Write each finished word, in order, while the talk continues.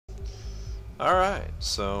Alright,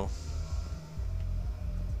 so...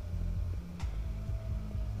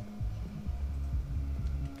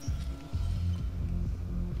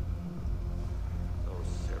 Those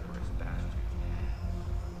Cerberus bastards.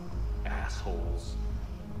 Assholes.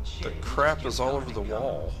 The crap is all over the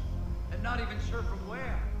wall. And not even sure from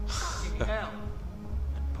where. Fucking hell.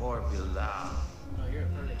 And poor Bilal. Oh, you're a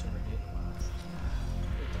purgatory, dude.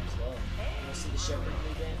 As well. You wanna see the shepherd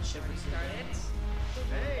new dance? Shepherd's new dance?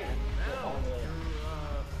 Hey, Go all the way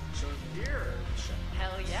up. Show them here.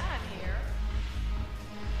 Hell yeah, I'm here.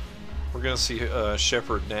 We're gonna see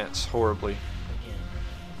Shepard dance horribly. again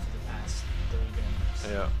for the past 30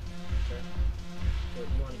 days. Yeah. Sure. Go, you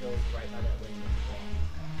want to go right by that lady on the wall.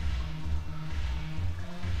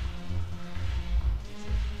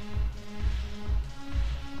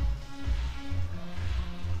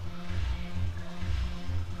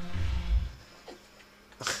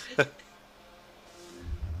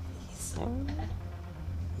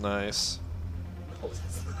 Nice. Oh,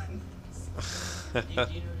 that's not nice. Do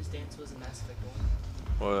you know this dance was in Mass Effect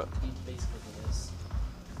 1? What? He basically did this.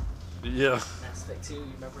 Yeah. Mass Effect 2, you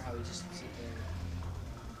remember how he just sit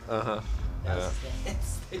there? Uh-huh. That Yeah. was his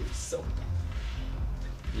dance. It was so bad.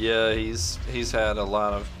 Yeah, he's had a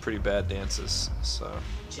lot of pretty bad dances, so...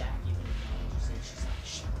 Jack even acknowledges it. She's like,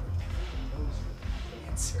 Shepard, everyone knows you're a bad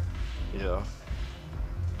dancer. Yeah.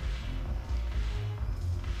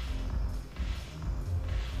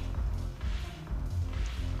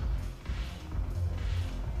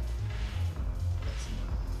 Let's see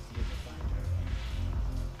if you can find her.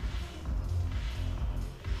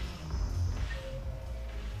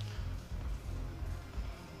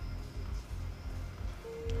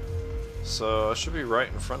 So I should be right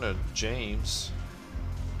in front of James.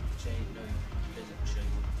 Jay, no, he doesn't show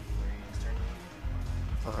you where he is turning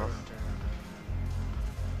around. Uh-huh. Turn around.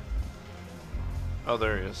 Oh,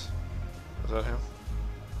 there he is. Is that him?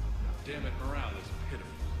 Damn it, morale is pitiful.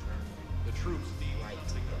 The troops need Right.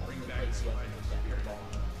 something to bring The back place the you have fight to of look at spirit. the ball.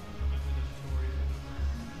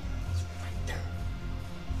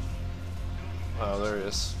 Oh, there he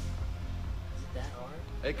is. Is it that hard?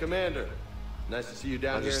 Hey, Commander. Nice to see you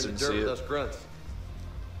down I here just in the didn't dirt see with it. us grunts.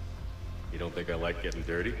 You don't think I like getting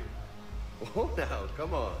dirty? Oh, now,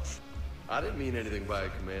 come on. I didn't mean anything by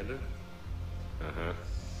it, Commander. Uh-huh.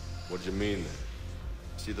 What'd you mean then?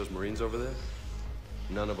 See those Marines over there?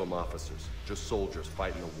 None of them officers, just soldiers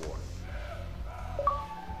fighting a war.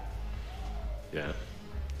 Yeah?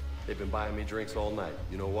 They've been buying me drinks all night.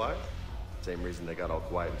 You know why? Same reason they got all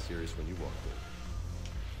quiet and serious when you walked in.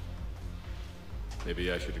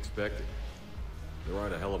 Maybe I should expect it. There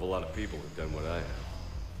aren't a hell of a lot of people who've done what I have.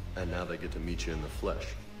 And now they get to meet you in the flesh.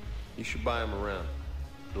 You should buy them around.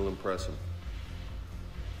 It'll impress them.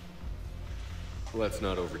 Let's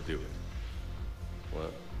not overdo it.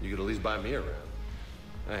 Well, you could at least buy me around.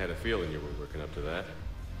 I had a feeling you were working up to that.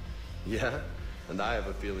 Yeah? And I have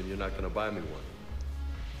a feeling you're not gonna buy me one.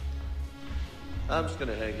 I'm just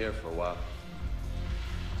gonna hang here for a while.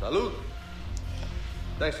 Salud!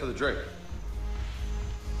 Thanks for the drink.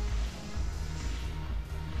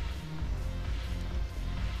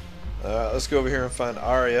 Let's go over here and find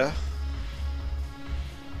Arya.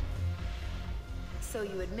 So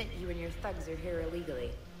you admit you and your thugs are here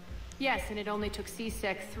illegally? Yes, and it only took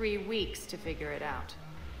CSEC 3 weeks to figure it out.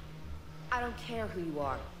 I don't care who you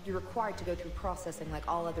are. You're required to go through processing like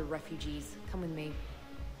all other refugees. Come with me.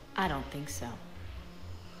 I don't think so.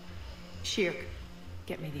 Shirk,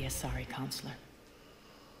 get me the Asari consular.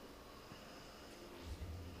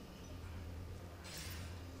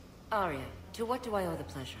 Arya, to what do I owe the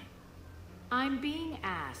pleasure? I'm being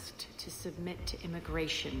asked to submit to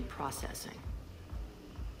immigration processing.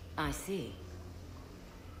 I see.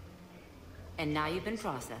 And now you've been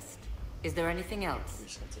processed. Is there anything else? We're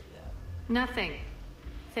just gonna take that. Nothing.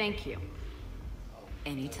 Thank you.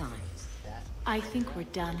 Anytime. That. I think we're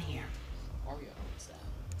done here. Arya owns that.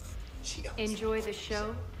 She owns Enjoy the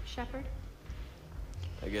show, Shepard?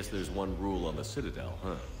 I guess there's one rule on the Citadel,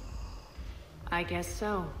 huh? I guess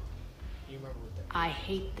so. You remember what that I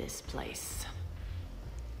hate this place.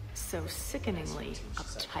 So sickeningly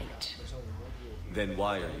uptight. There's only one rule here Then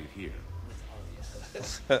why are you here?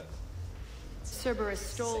 with Arya. Cerberus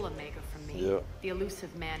stole Omega from me. Yep. The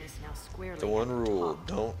elusive man is now squarely The one at rule, top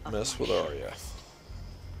don't of mess my with shit Arya. list.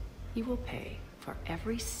 You will pay for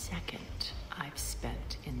every second I've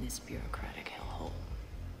spent in this bureaucratic hellhole.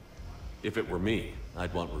 If it were me,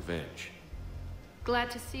 I'd want revenge.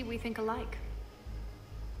 Glad to see we think alike.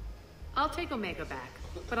 I'll take Omega back,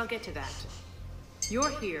 but I'll get to that. You're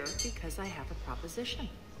here because I have a proposition.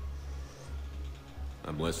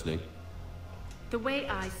 I'm listening. The way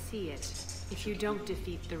I see it, if you don't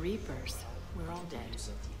defeat the Reapers, we're all dead. Use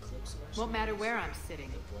of the Eclipse Mercenaries, Won't matter where I'm sitting.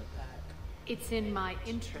 the Blood Pack. It's in my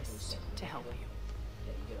interest to help you.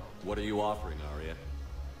 Yeah, you get all. What are you offering, Arya?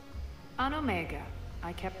 On Omega,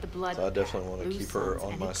 I kept the blood. So I definitely pack, want to Blue keep her Suns, on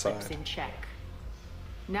and my Eclipse side. in check.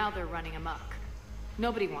 Now they're running amok.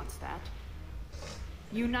 Nobody wants that.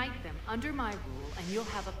 Unite them under my rule, and you'll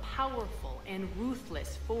have a powerful and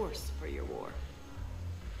ruthless force for your war.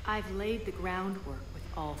 I've laid the groundwork with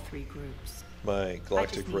all three groups. My I just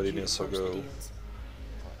galactic need you to readiness will close the go. deals.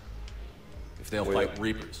 If they'll Wait. fight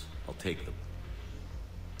Reapers, I'll take them.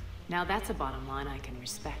 Now that's a bottom line I can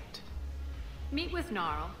respect. Meet with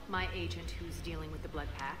Gnarl, my agent who's dealing with the Blood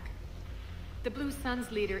Pack. The Blue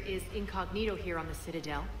Suns leader is incognito here on the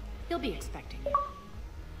Citadel. He'll be expecting you.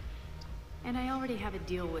 And I already have a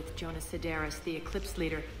deal with Jonas Sidaris, the Eclipse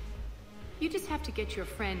leader. You just have to get your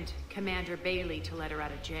friend, Commander Bailey, to let her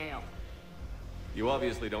out of jail. You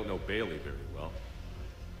obviously don't know Bailey very well.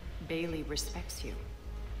 Bailey respects you.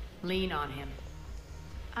 Lean on him.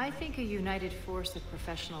 I think a united force of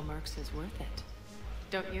professional mercs is worth it.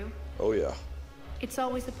 Don't you? Oh yeah. It's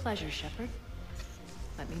always a pleasure, Shepard.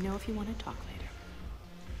 Let me know if you want to talk later.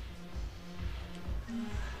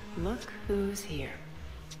 Look who's here.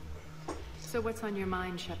 So what's on your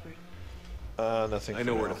mind, Shepard? Nothing. I for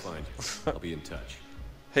know where now. to find you. I'll be in touch.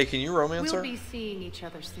 Hey, can you romance We'll her? be seeing each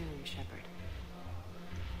other soon, Shepard.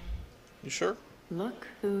 You sure? Look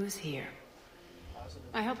who's here.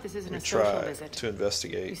 I hope this isn't We a social try visit. to We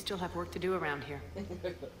investigate. still have work to do around here.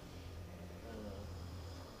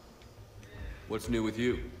 What's new with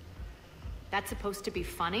you? That's supposed to be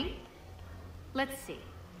funny? Let's see.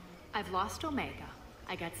 I've lost Omega.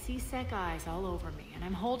 I got C-Sec eyes all over me, and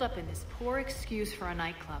I'm holed up in this poor excuse for a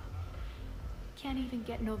nightclub. Can't even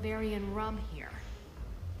get Novarian rum here.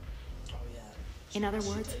 Oh yeah. In other She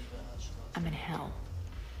words, tell you about how she lost I'm in hell.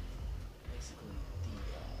 basically the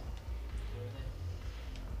who are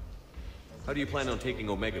they? How do you plan on taking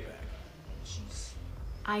Omega back? She's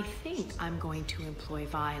I think I'm going to employ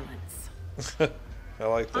violence. I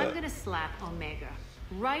like I'm that. gonna slap Omega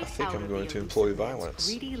right I think out I'm of going the to employ elusive man's violence.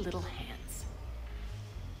 greedy little hands.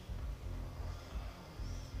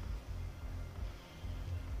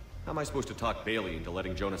 How am I supposed to talk Bailey into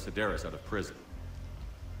letting Jonas Sidaris out of prison?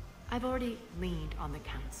 I've already leaned on the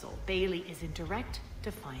council. Bailey is in direct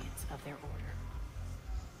defiance of their order.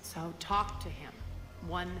 So talk to him.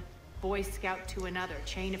 One Boy Scout to another,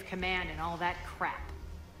 chain of command and all that crap.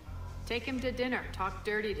 Take him to dinner, talk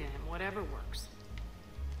dirty to him, whatever works.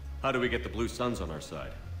 How do we get the Blue Suns on our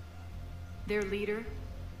side? Their leader,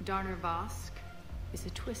 Darner Vosk, is a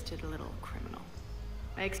twisted little criminal.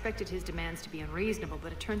 I expected his demands to be unreasonable,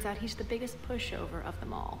 but it turns out he's the biggest pushover of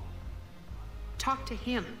them all. Talk to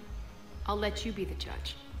him. I'll let you be the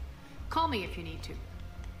judge. Call me if you need to.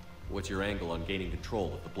 What's your angle on gaining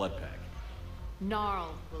control of the Blood Pack?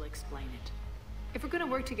 Gnarl will explain it. If we're gonna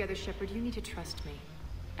work together, Shepard, you need to trust me.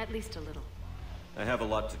 At least a little. I have a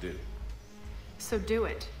lot to do. So do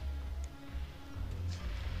it.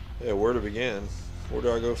 Yeah, where to begin? Where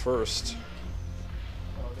do I go first?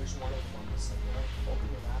 oh, there's one of them on this thing. Open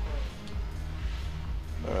your map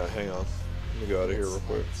up. Alright, hang on. Let me go out of here real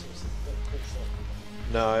quick. Seriously, quick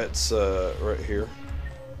show. No, it's right here.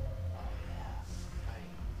 Right.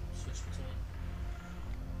 Switch between.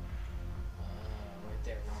 Right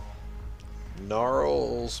there.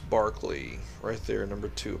 Gnarls Barkley. Right there, number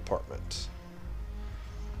 2 apartment.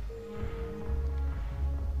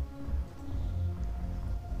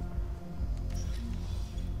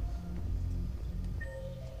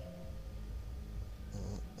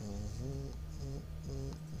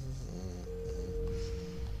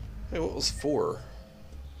 Hey, what was 4?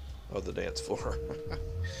 Oh, the dance floor.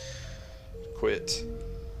 Quit.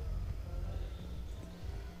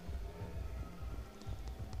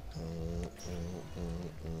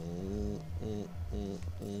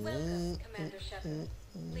 Welcome, Commander Shepard.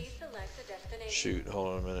 Please select a destination. Shoot, hold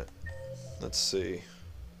on a minute. Let's see.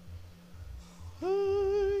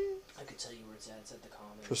 I could tell you where it's at. It's at the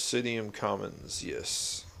Commons. Presidium Commons,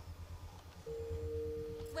 yes.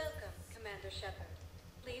 Welcome, Commander Shepard.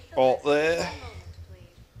 Please Alt select there. one moment,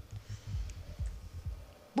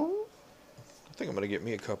 please. I think I'm gonna get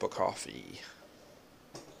me a cup of coffee.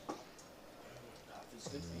 Coffee's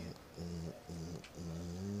good for you.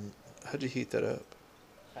 How'd you heat that up?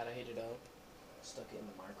 How'd I heat it up? Stuck it in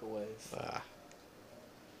the microwave. Ah.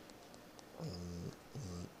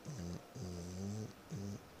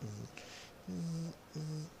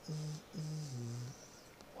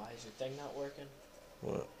 Why is your thing not working?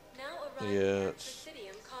 What? Now arriving Yeah, at it's-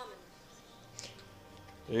 Presidium Commons.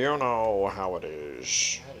 You know how it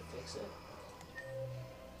is. I had to fix it.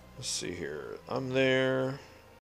 Let's see here. I'm there.